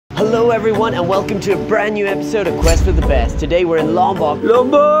Hello everyone and welcome to a brand new episode of Quest for the Best. Today we're in Lombok,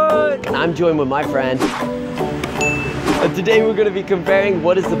 and I'm joined with my friend. And today we're going to be comparing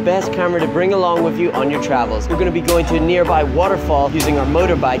what is the best camera to bring along with you on your travels. We're going to be going to a nearby waterfall using our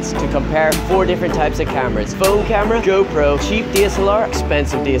motorbikes to compare 4 different types of cameras. Phone camera, GoPro, cheap DSLR,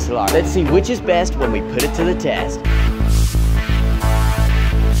 expensive DSLR. Let's see which is best when we put it to the test.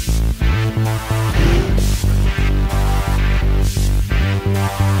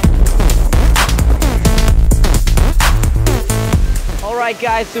 Alright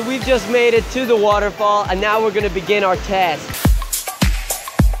guys, so we've just made it to the waterfall and now we're going to begin our test.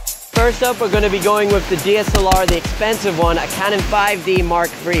 First up, we're going to be going with the DSLR, the expensive one, a Canon 5D Mark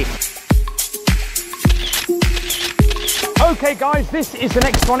III. Okay guys, this is the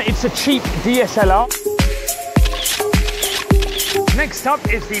next one. It's a cheap DSLR. Next up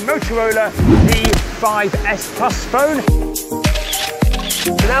is the Motorola V5S Plus phone.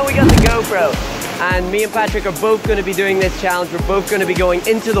 So now we got the GoPro. And me and Patrick are both going to be doing this challenge. We're both going to be going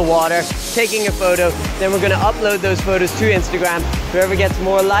into the water, taking a photo, then we're going to upload those photos to Instagram. Whoever gets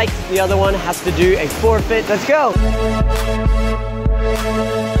more likes, the other one has to do a forfeit. Let's go!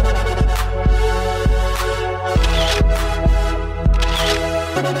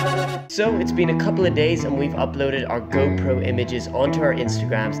 So it's been a couple of days and we've uploaded our GoPro images onto our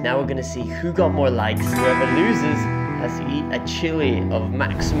Instagrams. Now we're going to see who got more likes. Whoever loses has to eat a chili of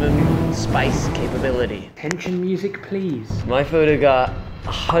maximum spice capability. Tension music, please. My photo got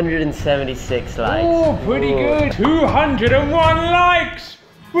 176 likes. Oh, pretty good. 201 likes,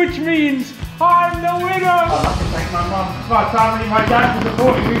 which means I'm the winner. I'd like to thank my mum, my family, my dad for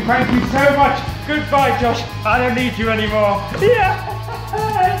supporting me. Thank you so much. Goodbye, Josh. I don't need you anymore. Yeah.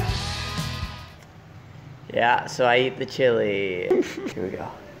 Yeah, so I eat the chili. Here we go.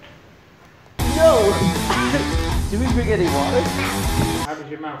 No! Did we drink any water? How does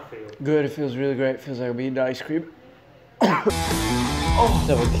your mouth feel? Good, it feels really great. It feels like I'm eating ice cream. Oh,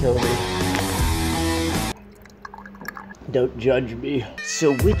 that would kill me. Don't judge me.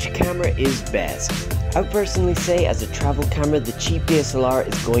 So which camera is best? I would personally say as a travel camera, the cheap DSLR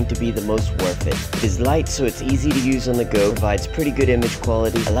is going to be the most worth it. It is light, so it's easy to use on the go, provides pretty good image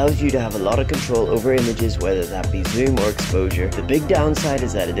quality, allows you to have a lot of control over images, whether that be zoom or exposure. The big downside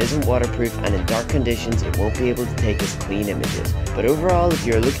is that it isn't waterproof, and in dark conditions it won't be able to take as clean images. But overall, if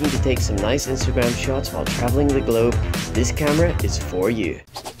you're looking to take some nice Instagram shots while traveling the globe, this camera is for you.